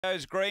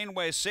Goes green.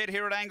 We're set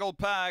here at Angle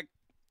Park.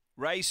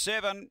 Race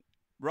 7,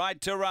 right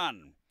to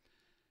run.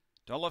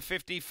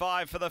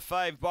 $1.55 for the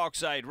fave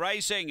box 8.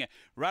 Racing.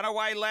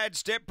 Runaway Lad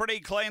stepped pretty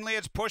cleanly.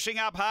 It's pushing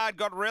up hard.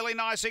 Got really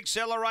nice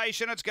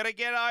acceleration. It's going to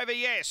get over.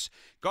 Yes.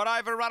 Got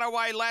over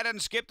Runaway Lad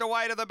and skipped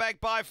away to the back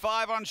by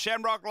 5 on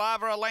Shamrock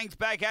Lava. A length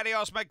back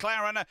Adios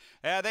McLaren.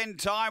 Then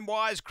Time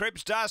Wise,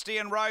 Crips Dusty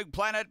and Rogue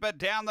Planet. But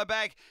down the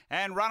back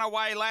and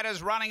Runaway Lad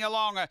is running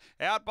along.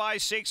 Out by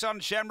 6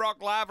 on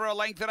Shamrock Lava. A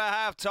length and a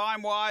half.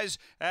 Time Wise.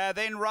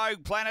 Then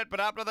Rogue Planet.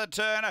 But up to the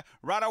turn.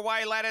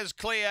 Runaway Lad is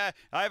clear.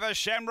 Over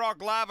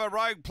Shamrock Lava.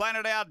 Rogue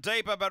Planet out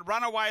deeper, but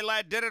Runaway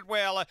Lad did it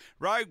well.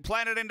 Rogue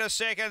Planet into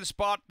second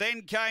spot.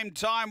 Then came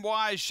Time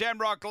Wise,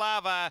 Shamrock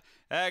Lava,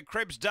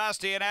 Crips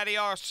Dusty and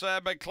Adios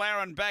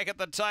McLaren back at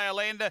the tail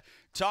end.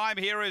 Time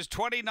here is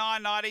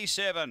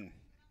 29.97.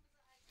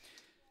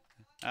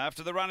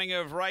 After the running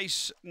of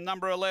race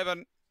number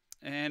 11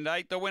 and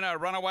 8, the winner,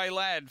 Runaway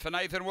Lad for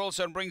Nathan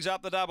Wilson brings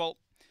up the double.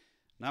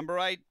 Number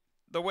 8.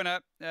 The winner,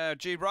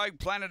 Rogue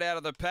Planet out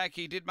of the pack.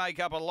 He did make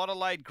up a lot of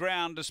late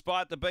ground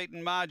despite the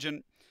beaten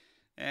margin.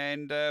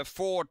 And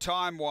 4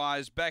 Time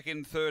Wise back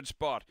in third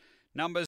spot. Numbers